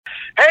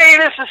Hey,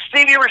 this is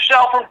Stevie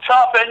Rochelle from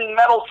Tough and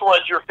Metal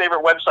Sludge, your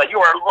favorite website. You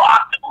are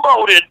locked and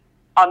loaded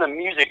on the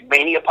Music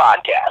Mania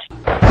podcast.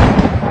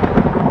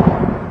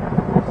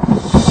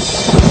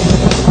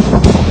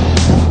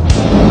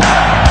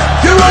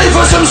 You ready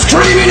for some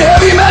screaming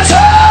heavy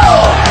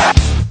metal?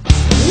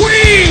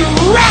 We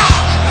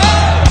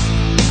rock!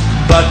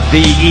 But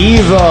the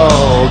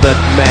evil that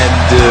men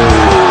do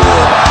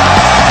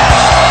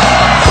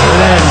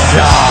lives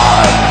on.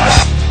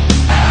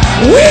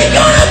 We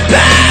gonna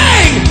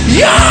bang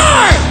your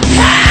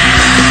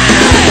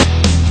head!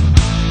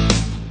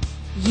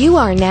 You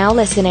are now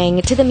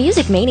listening to the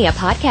Music Mania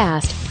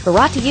podcast,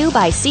 brought to you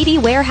by CD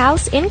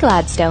Warehouse in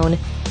Gladstone,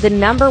 the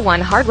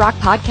 #1 hard rock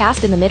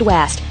podcast in the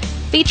Midwest,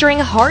 featuring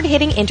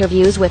hard-hitting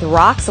interviews with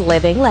rock's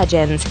living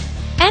legends.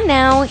 And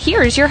now,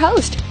 here's your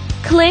host,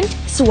 Clint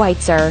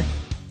Switzer.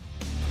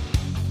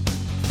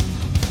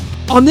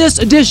 On this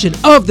edition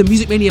of the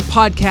Music Mania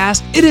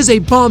podcast, it is a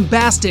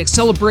bombastic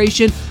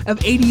celebration of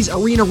 80s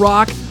arena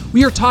rock.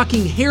 We are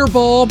talking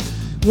Hairball,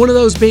 one of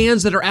those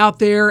bands that are out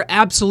there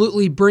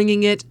absolutely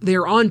bringing it.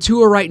 They're on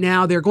tour right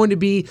now. They're going to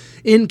be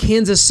in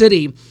Kansas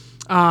City.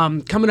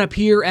 Coming up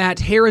here at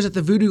Harrah's at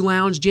the Voodoo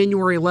Lounge,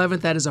 January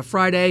 11th. That is a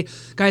Friday.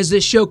 Guys,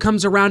 this show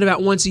comes around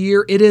about once a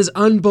year. It is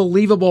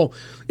unbelievable.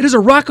 It is a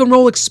rock and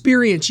roll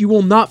experience you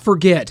will not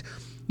forget.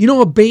 You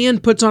know, a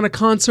band puts on a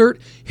concert,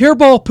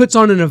 Hairball puts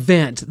on an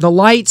event. The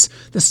lights,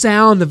 the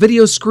sound, the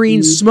video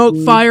screens, smoke,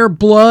 fire,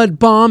 blood,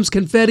 bombs,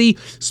 confetti,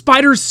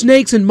 spiders,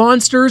 snakes, and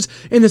monsters,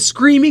 and the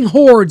screaming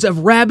hordes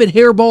of rabid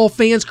Hairball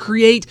fans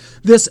create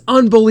this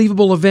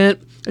unbelievable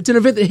event. It's an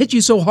event that hits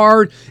you so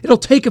hard, it'll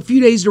take a few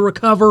days to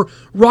recover.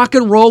 Rock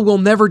and roll will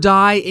never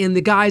die, and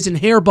the guys in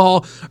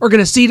Hairball are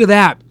going to see to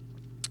that.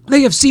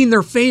 They have seen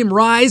their fame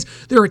rise,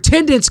 their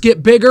attendance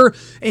get bigger,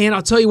 and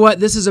I'll tell you what,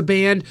 this is a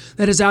band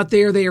that is out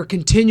there. They are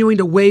continuing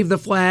to wave the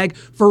flag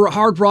for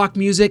hard rock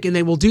music, and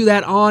they will do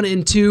that on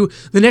into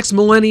the next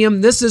millennium.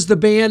 This is the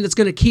band that's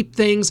going to keep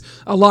things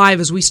alive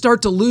as we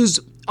start to lose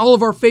all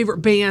of our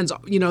favorite bands.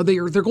 You know,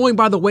 they're going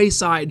by the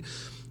wayside.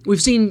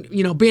 We've seen,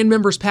 band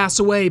members pass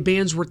away,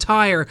 bands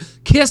retire.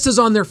 Kiss is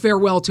on their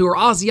farewell tour.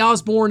 Ozzy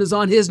Osbourne is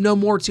on his No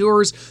More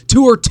Tours,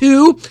 Tour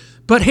 2.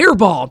 But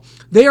Hairball,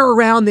 they are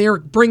around, they are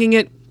bringing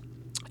it.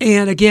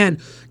 And again,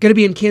 going to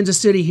be in Kansas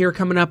City here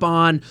coming up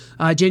on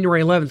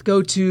January 11th.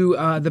 Go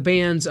to the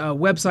band's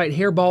website,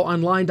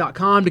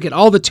 hairballonline.com, to get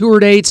all the tour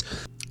dates.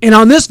 And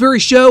on this very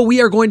show, we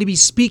are going to be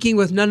speaking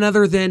with none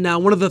other than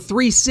one of the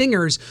three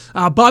singers,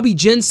 Bobby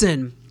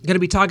Jensen. Going to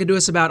be talking to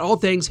us about all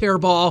things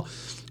Hairball,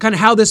 kind of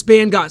how this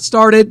band got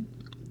started,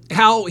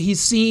 how he's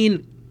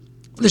seen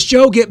the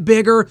show get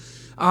bigger,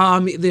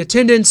 the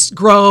attendance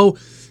grow,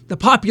 the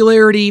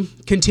popularity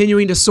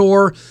continuing to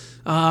soar.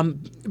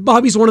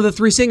 Bobby's one of the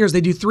three singers. They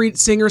do three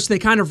singers. So they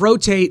kind of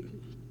rotate,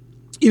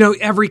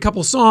 every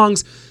couple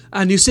songs.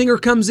 A new singer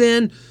comes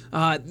in.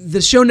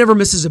 The show never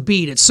misses a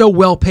beat. It's so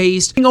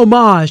well-paced.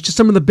 Homage to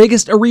some of the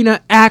biggest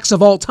arena acts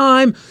of all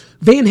time.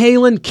 Van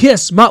Halen,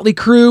 Kiss, Motley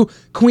Crue,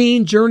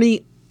 Queen,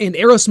 Journey, and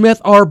Aerosmith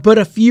are but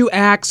a few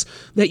acts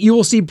that you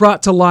will see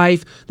brought to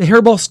life. The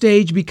Hairball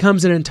stage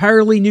becomes an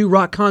entirely new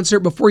rock concert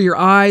before your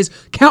eyes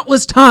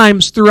countless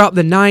times throughout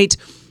the night.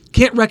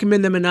 Can't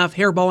recommend them enough.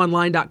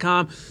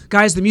 Hairballonline.com.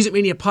 Guys, the Music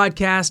Mania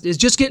podcast is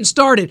just getting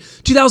started.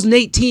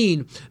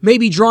 2018 may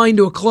be drawing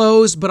to a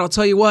close, but I'll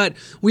tell you what,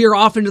 we are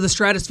off into the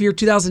stratosphere.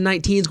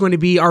 2019 is going to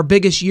be our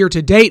biggest year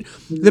to date.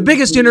 The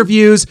biggest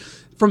interviews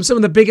from some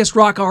of the biggest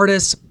rock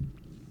artists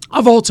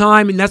of all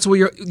time, and that's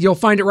where you'll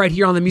find it right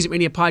here on the Music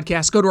Mania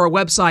podcast. Go to our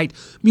website,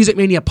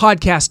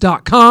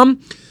 musicmaniapodcast.com.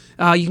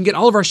 You can get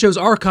all of our shows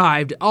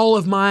archived. All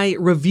of my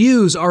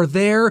reviews are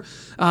there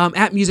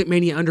at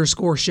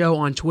musicmania_show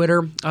on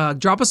Twitter.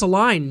 Drop us a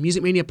line,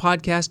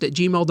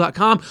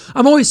 musicmaniapodcast@gmail.com.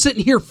 I'm always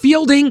sitting here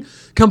fielding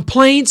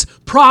complaints,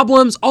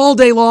 problems all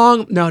day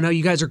long. No,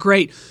 you guys are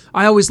great.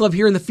 I always love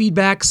hearing the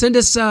feedback. Send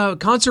us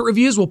concert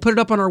reviews. We'll put it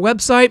up on our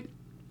website.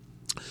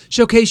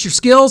 Showcase your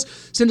skills.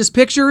 Send us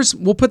pictures.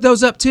 We'll put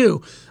those up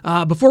too.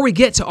 Before we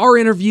get to our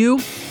interview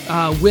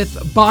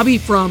with Bobby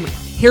from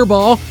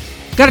Hairball,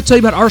 got to tell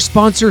you about our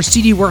sponsor,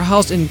 CD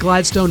Warehouse in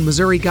Gladstone,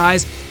 Missouri,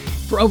 guys.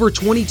 For over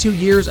 22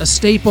 years, a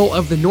staple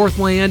of the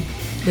Northland.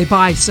 They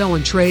buy, sell,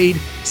 and trade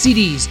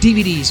CDs,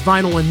 DVDs,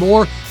 vinyl, and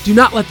more. Do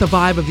not let the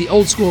vibe of the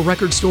old school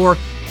record store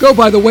go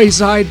by the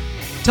wayside.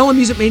 Tell them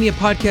Music Mania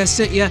Podcast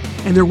sent you,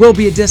 and there will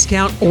be a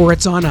discount, or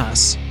it's on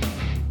us.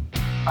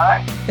 Hi.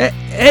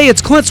 Hey,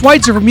 it's Clint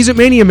Switzer from Music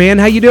Mania, man.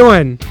 How you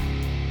doing?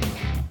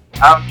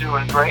 I'm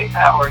doing great.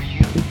 How are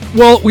you?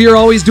 Well, we are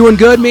always doing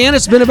good, man.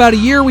 It's been about a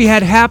year. We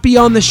had Happy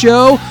on the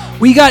show.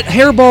 We got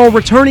Hairball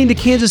returning to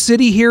Kansas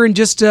City here in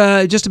just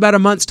about a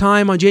month's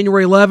time on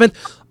January 11th.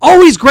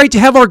 Always great to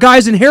have our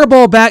guys in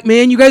Hairball back,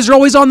 man. You guys are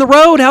always on the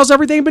road. How's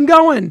everything been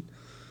going?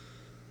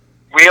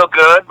 Real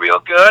good.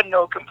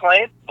 No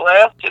complaints.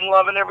 Blessed and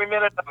loving every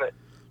minute of it.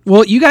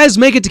 Well, you guys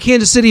make it to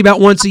Kansas City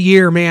about once a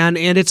year, man,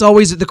 and it's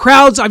always the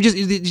crowds.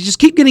 Just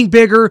keep getting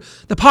bigger.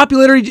 The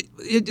popularity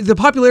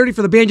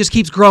for the band just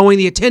keeps growing.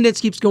 The attendance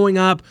keeps going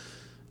up.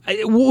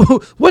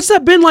 What's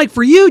that been like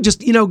for you?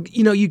 Just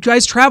you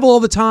guys travel all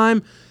the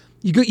time.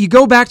 You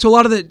go back to a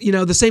lot of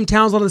the same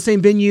towns, a lot of the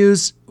same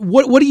venues.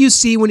 What do you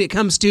see when it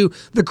comes to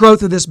the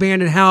growth of this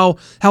band, and how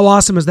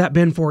awesome has that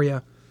been for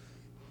you?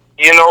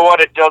 You know what?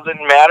 It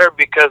doesn't matter,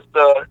 because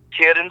the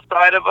kid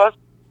inside of us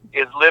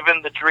is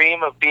living the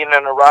dream of being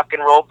in a rock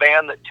and roll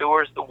band that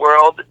tours the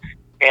world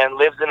and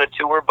lives in a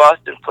tour bus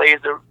and plays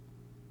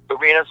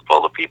arenas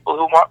full of people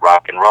who want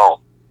rock and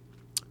roll.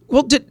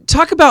 Well,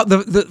 talk about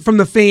the from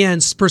the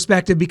fans'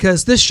 perspective,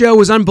 because this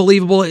show is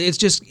unbelievable.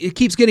 It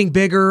keeps getting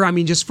bigger. I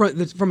mean, just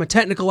from a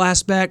technical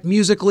aspect,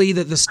 musically,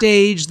 the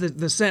stage,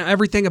 the sound,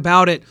 everything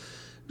about it.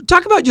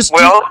 Talk about just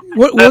how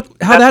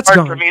that's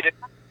gone.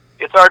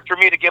 It's hard for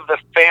me to give the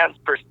fans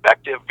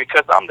perspective,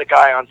 because I'm the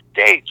guy on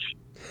stage.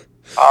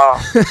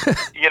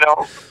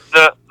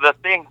 The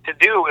thing to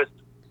do is,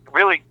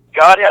 really,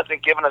 God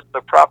hasn't given us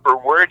the proper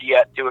word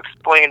yet to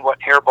explain what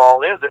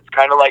Hairball is. It's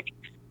kind of like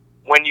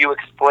when you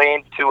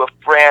explain to a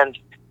friend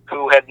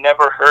who had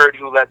never heard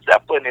who Led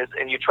Zeppelin is,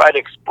 and you try to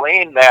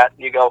explain that,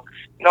 and you go,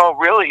 no,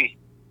 really,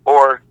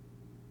 or,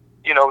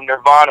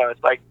 Nirvana.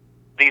 It's like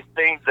these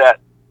things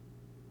that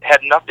had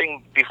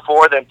nothing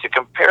before them to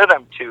compare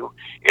them to.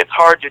 It's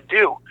hard to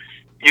do.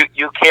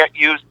 You can't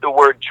use the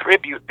word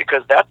tribute,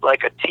 because that's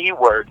like a T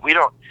word. We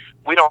don't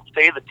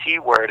say the T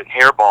word in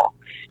Hairball.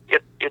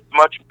 It's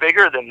much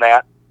bigger than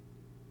that,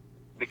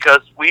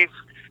 because we've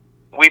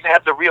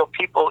had the real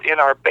people in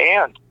our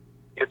band.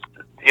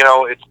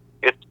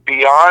 It's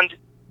beyond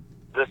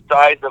the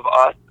size of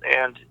us,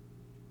 and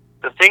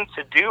the thing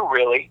to do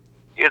really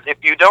is, if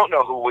you don't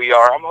know who we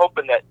are, I'm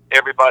hoping that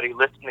everybody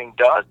listening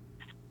does,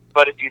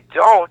 but if you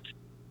don't,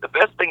 the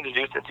best thing to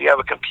do, since you have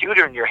a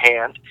computer in your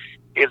hand,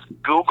 is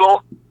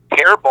Google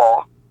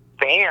Hairball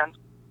band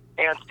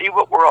and see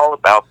what we're all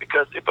about,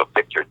 because if a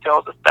picture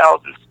tells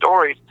 1,000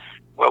 stories,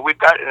 well, we've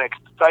got an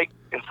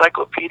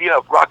encyclopedia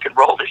of rock and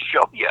roll to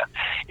show you.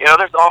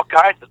 There's all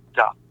kinds of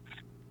stuff.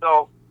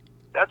 So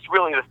that's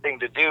really the thing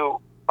to do.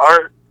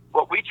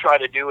 What we try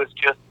to do is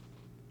just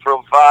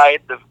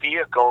provide the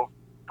vehicle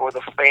for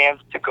the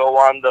fans to go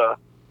on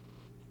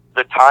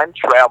the time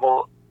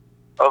travel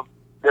of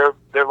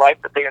their life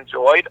that they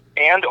enjoyed,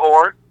 and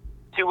or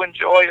to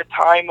enjoy a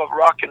time of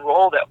rock and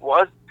roll that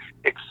was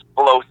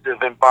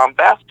explosive and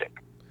bombastic.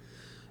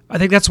 I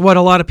think that's what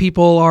a lot of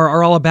people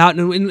are all about,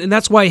 and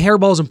that's why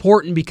Hairball is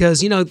important,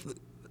 because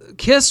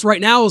Kiss right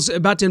now is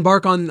about to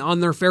embark on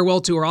their farewell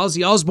tour.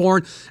 Ozzy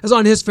Osbourne is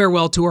on his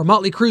farewell tour.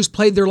 Motley Crue's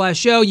played their last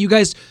show. You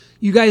guys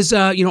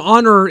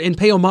honor and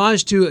pay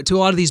homage to a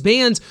lot of these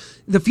bands.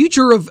 The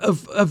future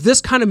of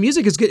this kind of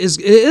music is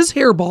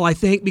Hairball, I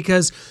think,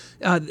 because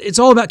it's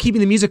all about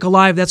keeping the music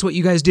alive. That's what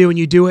you guys do, and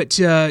you do it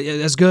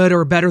as good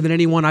or better than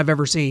anyone I've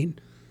ever seen.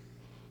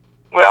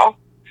 Well,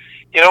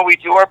 we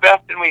do our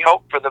best and we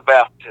hope for the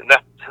best, and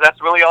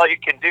that's really all you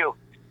can do.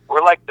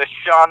 We're like the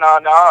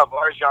sha-na-na of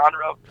our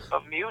genre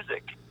of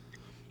music.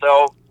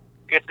 So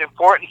it's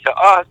important to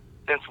us,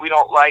 since we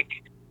don't like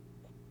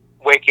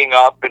waking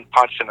up and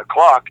punching a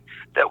clock,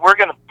 that we're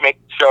going to make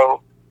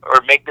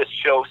this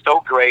show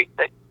so great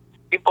that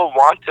people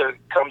want to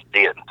come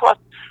see it. And plus,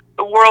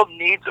 the world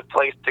needs a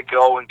place to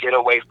go and get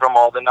away from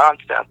all the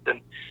nonsense. And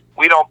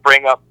we don't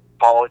bring up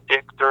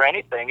politics or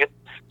anything. It's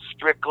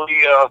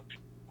strictly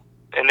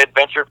an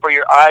adventure for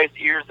your eyes,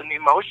 ears, and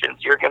emotions.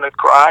 You're going to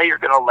cry, you're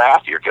going to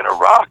laugh, you're going to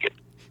rock.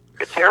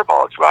 It's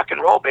Hairball. It's rock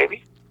and roll,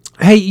 baby.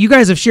 Hey, you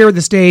guys have shared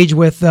the stage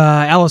with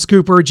Alice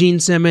Cooper, Gene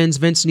Simmons,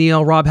 Vince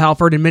Neil, Rob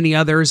Halford, and many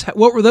others.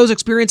 What were those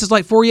experiences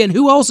like for you, and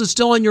who else is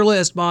still on your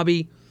list,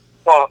 Bobby?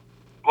 Well,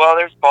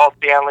 there's Paul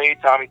Stanley,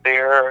 Tommy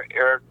Thayer,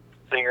 Eric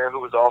Singer, who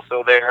was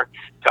also there,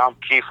 Tom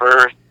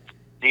Kiefer,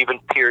 Stephen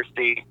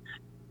Piercy,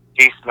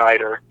 Dee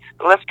Snider.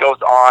 The list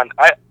goes on.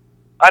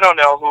 I don't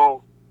know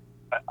who.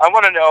 I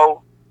want to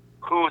know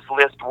whose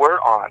list we're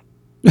on.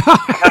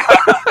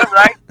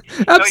 Right?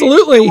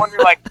 Absolutely. You wonder,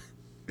 like,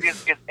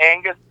 is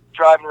Angus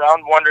driving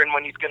around wondering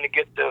when he's going to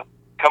get to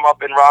come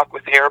up and rock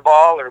with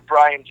Hairball, or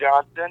Brian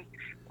Johnson,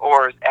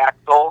 or is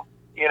Axl,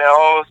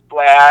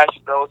 Splash,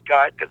 those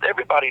guys, because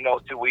everybody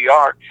knows who we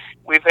are.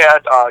 We've had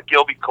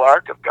Gilby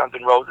Clarke of Guns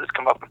N' Roses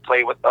come up and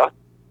play with us.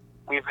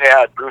 We've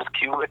had Bruce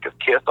Kulick of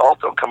Kiss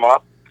also come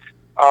up.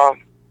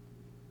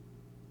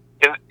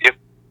 If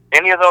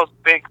any of those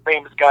big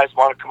famous guys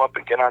want to come up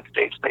and get on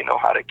stage, they know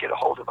how to get a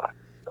hold of us.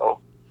 So,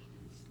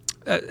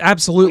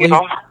 absolutely.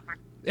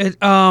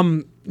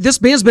 This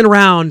band's been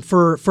around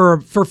for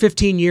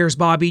 15 years,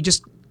 Bobby.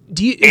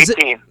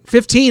 18.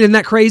 15? Isn't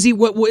that crazy?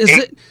 What is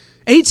it?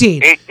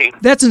 18. 18.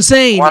 That's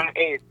insane.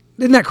 1-8.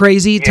 Isn't that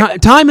crazy? Yeah.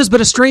 Time is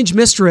but a strange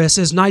mistress,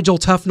 as Nigel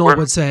Tufnell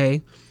would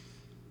say.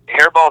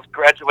 Hairball's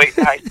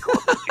graduating high school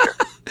this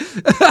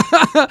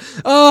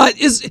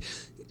year.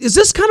 Is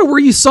this kind of where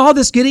you saw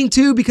this getting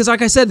to? Because,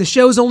 like I said, the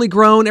show's only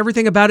grown.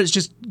 Everything about it's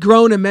just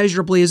grown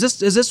immeasurably. Is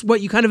this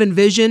what you kind of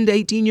envisioned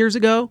 18 years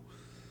ago?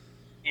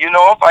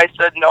 If I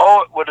said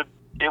no, it would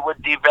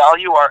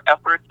devalue our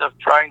efforts of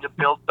trying to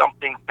build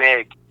something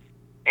big.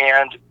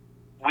 And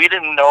we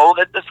didn't know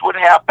that this would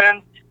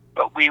happen,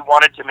 but we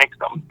wanted to make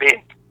something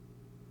big.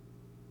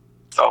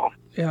 So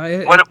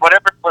Yeah,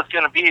 whatever it was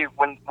going to be,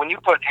 when you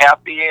put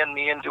Happy and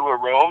me into a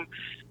room,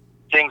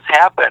 things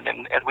happen,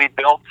 and we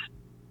built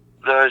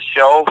the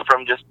show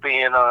from just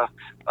being a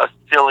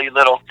silly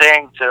little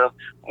thing to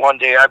one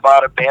day I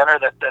bought a banner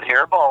that said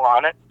Hairball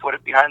on it, put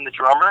it behind the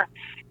drummer,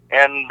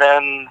 and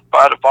then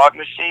bought a fog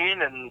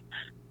machine, and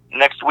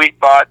next week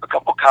bought a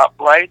couple cop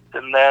lights,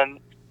 and then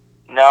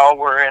now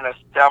we're in a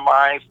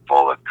semi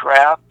full of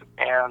crap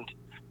and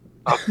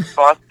a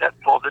bus that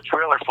pulls a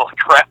trailer full of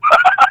crap.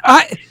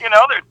 You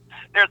know,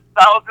 there's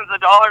thousands of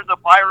dollars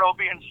of pyro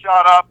being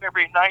shot off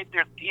every night.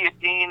 There's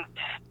guillotine,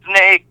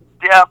 snake,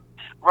 death,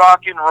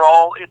 rock and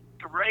roll. It's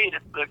great.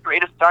 It's the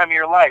greatest time of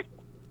your life.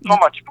 So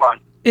much fun.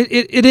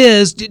 It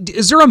is.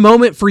 Is there a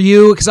moment for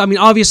you? Because I mean,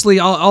 obviously,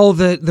 all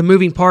the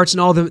moving parts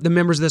and all the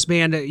members of this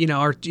band,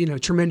 are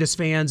tremendous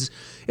fans.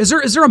 Is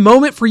there a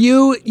moment for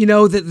you,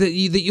 that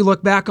you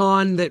look back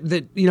on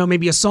that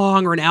maybe a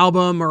song or an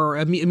album or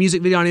a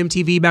music video on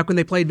MTV back when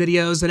they played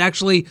videos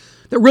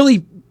that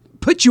really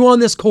put you on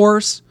this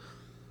course?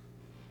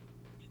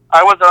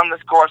 I was on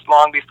this course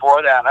long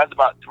before that. I was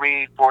about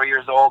 3-4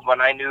 years old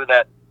when I knew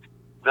that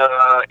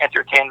the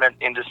entertainment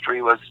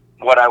industry was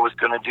what I was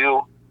going to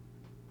do.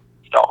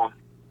 So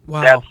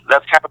wow.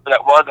 That's kind of what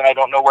that was, and I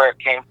don't know where it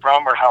came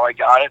from or how I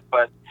got it,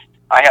 but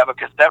I have a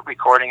cassette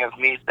recording of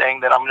me saying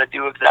that I'm going to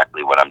do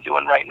exactly what I'm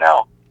doing right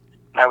now.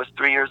 And I was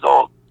 3 years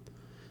old.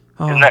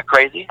 Oh. Isn't that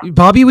crazy?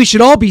 Bobby, we should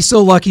all be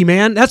so lucky,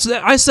 man.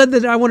 I said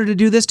that I wanted to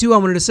do this too. I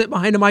wanted to sit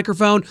behind a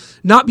microphone,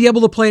 not be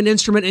able to play an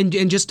instrument,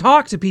 and just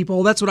talk to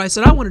people. That's what I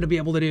said I wanted to be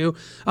able to do.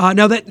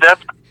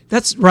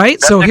 That's right.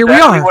 That's so here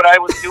exactly we are. What I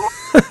was doing.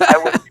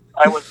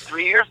 I was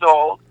 3 years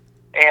old,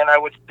 and I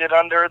would sit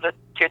under the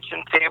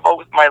kitchen table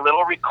with my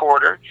little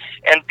recorder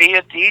and be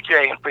a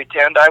DJ and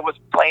pretend I was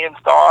playing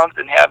songs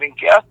and having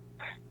guests.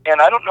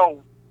 And I don't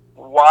know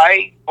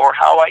why or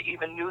how I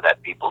even knew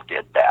that people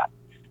did that.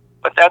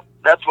 But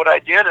that's what I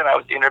did, and I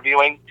was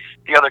interviewing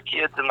the other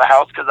kids in the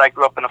house because I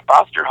grew up in a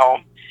foster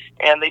home,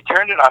 and they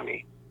turned it on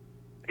me.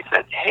 They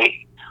said,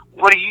 "Hey,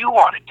 what do you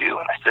want to do?"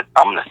 And I said,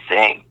 "I'm going to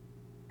sing."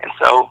 And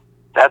so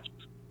that's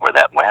where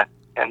that went,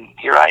 and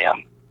here I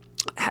am.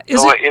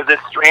 Is it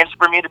strange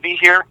for me to be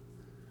here?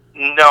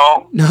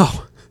 No.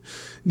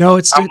 No,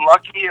 it's... I'm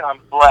lucky and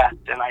I'm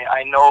blessed, and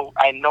I know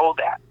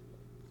that.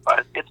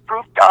 But it's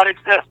proof God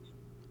exists.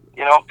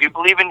 If you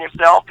believe in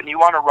yourself and you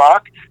want to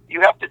rock, you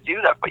have to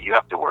do that, but you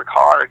have to work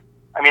hard.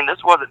 I mean, this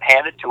wasn't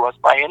handed to us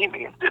by any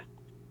means. It's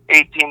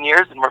 18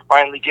 years, and we're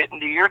finally getting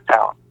to your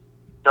town.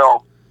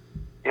 So,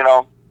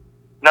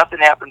 nothing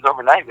happens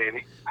overnight,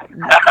 baby.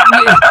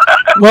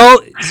 Well,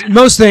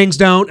 most things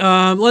don't.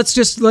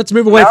 Let's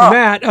move away from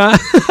that.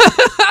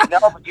 No,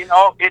 but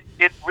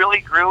it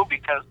really grew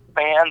because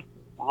fans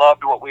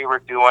loved what we were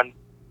doing,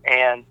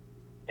 and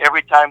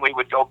every time we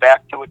would go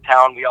back to a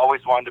town, we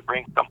always wanted to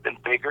bring something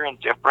bigger and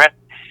different,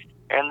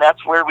 and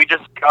that's where we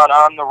just got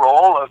on the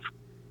roll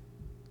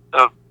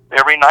of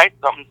every night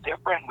something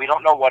different. We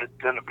don't know what it's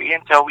going to be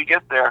until we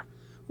get there.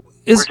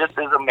 We're just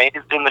as amazed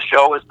in the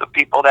show as the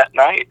people that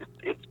night.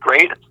 It's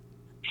great. It's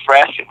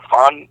fresh and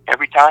fun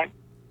every time.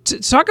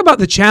 Talk about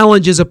the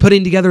challenges of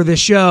putting together this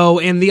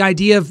show and the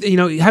idea of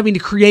having to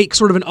create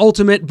sort of an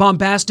ultimate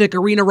bombastic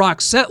arena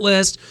rock set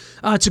list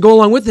to go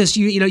along with this.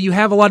 You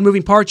have a lot of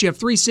moving parts. You have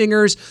 3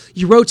 singers.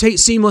 You rotate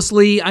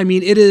seamlessly. I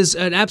mean, it is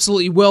an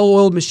absolutely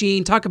well-oiled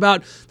machine. Talk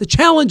about the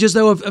challenges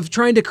though of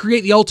trying to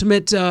create the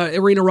ultimate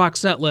arena rock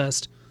set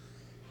list.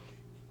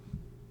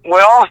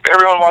 Well, if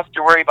everyone wants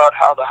to worry about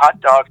how the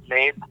hot dog's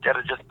made instead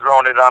of just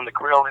throwing it on the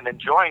grill and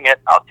enjoying it,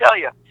 I'll tell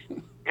you.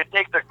 It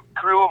takes a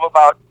crew of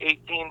about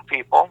 18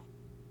 people,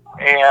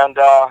 and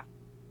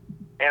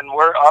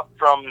we're up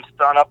from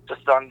sun up to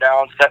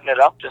sundown, setting it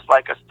up just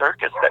like a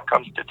circus that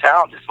comes to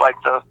town, just like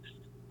the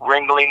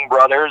Ringling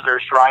Brothers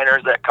or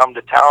Shriners that come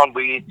to town.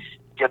 We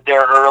get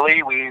there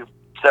early. We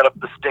set up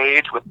the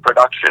stage with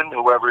production,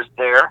 whoever's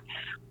there.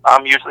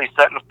 I'm usually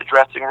setting up the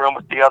dressing room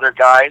with the other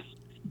guys,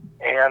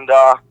 and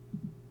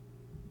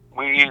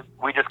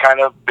we just kind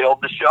of build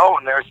the show.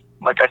 And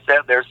like I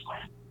said, there's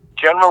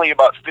generally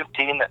about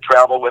 15 that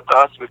travel with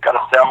us. We've got a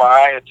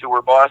semi, a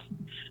tour bus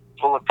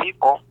full of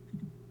people.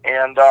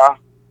 And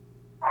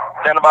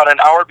then about an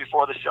hour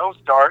before the show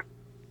starts,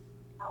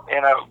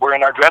 and we're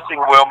in our dressing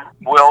room,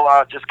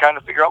 we'll just kind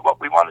of figure out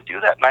what we want to do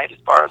that night as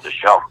far as the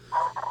show.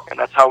 And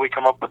that's how we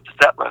come up with the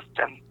set list.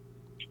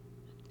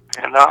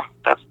 And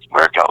that's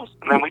where it goes.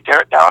 And then we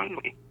tear it down and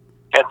we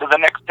head to the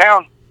next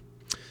town.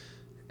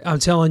 I'm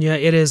telling you,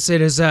 it is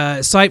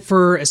a sight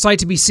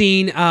to be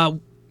seen.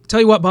 Tell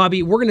you what,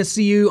 Bobby, we're going to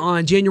see you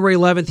on January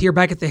 11th here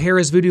back at the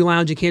Harris Voodoo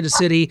Lounge in Kansas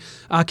City.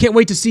 Can't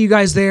wait to see you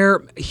guys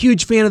there.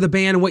 Huge fan of the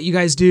band and what you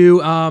guys do.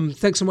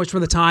 Thanks so much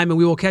for the time, and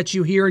we will catch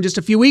you here in just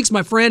a few weeks,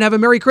 my friend. Have a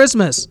Merry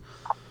Christmas.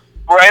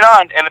 Right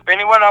on. And if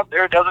anyone out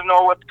there doesn't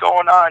know what's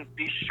going on,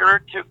 be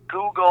sure to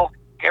Google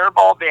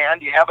Hairball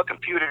Band. You have a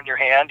computer in your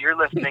hand. You're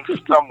listening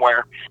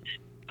somewhere.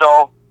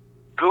 So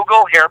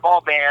Google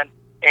Hairball Band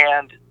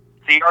and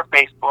see our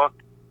Facebook.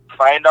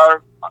 Find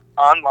our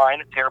online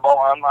at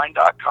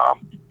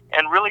hairballonline.com.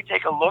 And really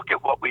take a look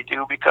at what we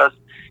do, because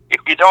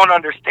if you don't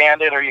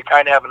understand it or you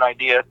kind of have an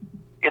idea,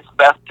 it's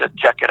best to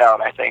check it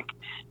out, I think.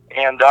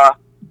 And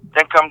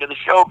then come to the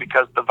show,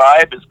 because the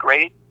vibe is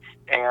great,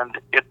 and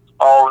it's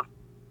all,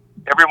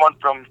 everyone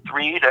from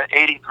 3 to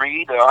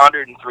 83 to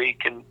 103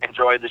 can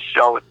enjoy the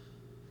show.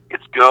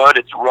 It's good,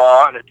 it's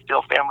raw, and it's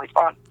still family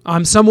fun.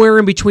 I'm somewhere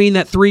in between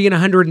that 3 and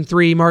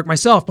 103 mark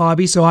myself,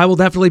 Bobby, so I will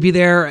definitely be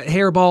there.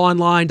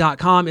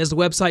 Hairballonline.com is the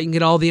website. You can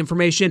get all the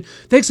information.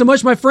 Thanks so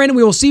much, my friend, and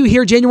we will see you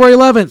here January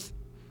 11th.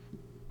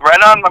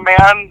 Right on, my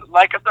man.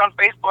 Like us on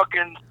Facebook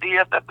and see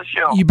us at the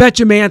show. You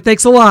betcha, man.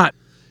 Thanks a lot.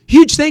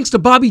 Huge thanks to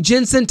Bobby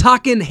Jensen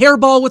talking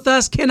Hairball with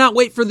us. Cannot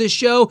wait for this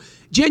show.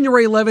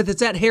 January 11th,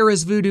 it's at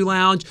Harrah's Voodoo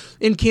Lounge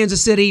in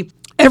Kansas City.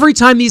 Every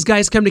time these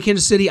guys come to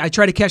Kansas City, I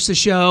try to catch the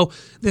show.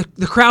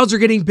 The crowds are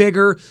getting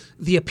bigger.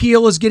 The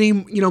appeal is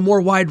getting,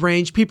 more wide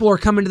range. People are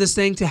coming to this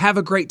thing to have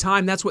a great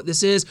time. That's what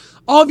this is.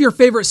 All of your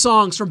favorite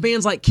songs from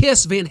bands like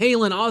Kiss, Van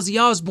Halen,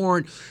 Ozzy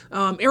Osbourne,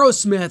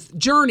 Aerosmith,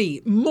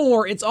 Journey,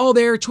 more. It's all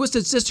there.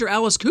 Twisted Sister,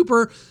 Alice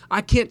Cooper.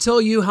 I can't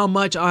tell you how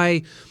much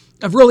I've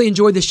really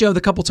enjoyed the show the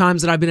couple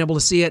times that I've been able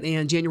to see it,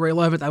 and January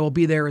 11th, I will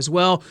be there as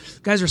well.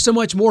 Guys, there's so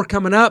much more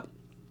coming up.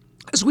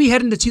 As we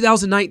head into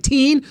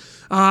 2019,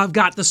 I've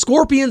got the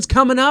Scorpions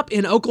coming up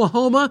in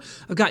Oklahoma.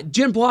 I've got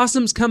Gin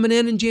Blossoms coming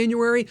in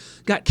January.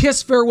 Got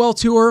Kiss Farewell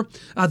Tour,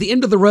 the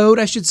End of the Road,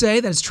 I should say.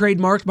 That's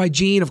trademarked by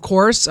Gene, of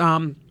course.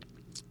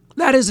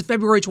 That is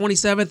February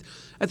 27th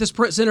at the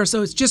Sprint Center,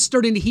 so it's just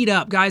starting to heat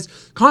up, guys.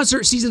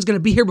 Concert season's going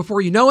to be here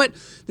before you know it.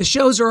 The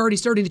shows are already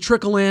starting to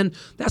trickle in.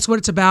 That's what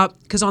it's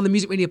about, because on the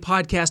Music Mania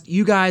podcast,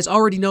 you guys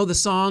already know the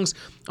songs.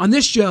 On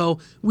this show,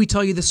 we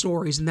tell you the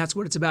stories, and that's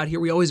what it's about here.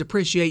 We always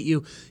appreciate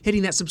you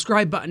hitting that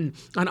subscribe button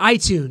on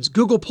iTunes,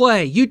 Google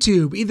Play,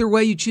 YouTube. Either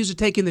way you choose to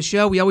take in the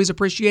show, we always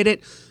appreciate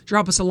it.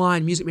 Drop us a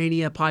line,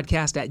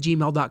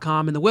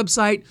 musicmaniapodcast@gmail.com, and the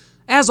website.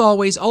 As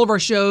always, all of our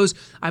shows,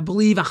 I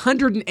believe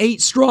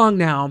 108 strong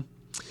now,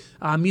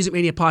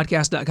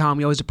 musicmaniapodcast.com.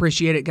 We always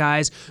appreciate it,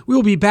 guys. We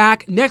will be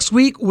back next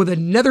week with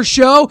another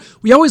show.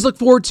 We always look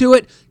forward to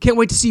it. Can't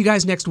wait to see you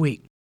guys next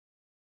week.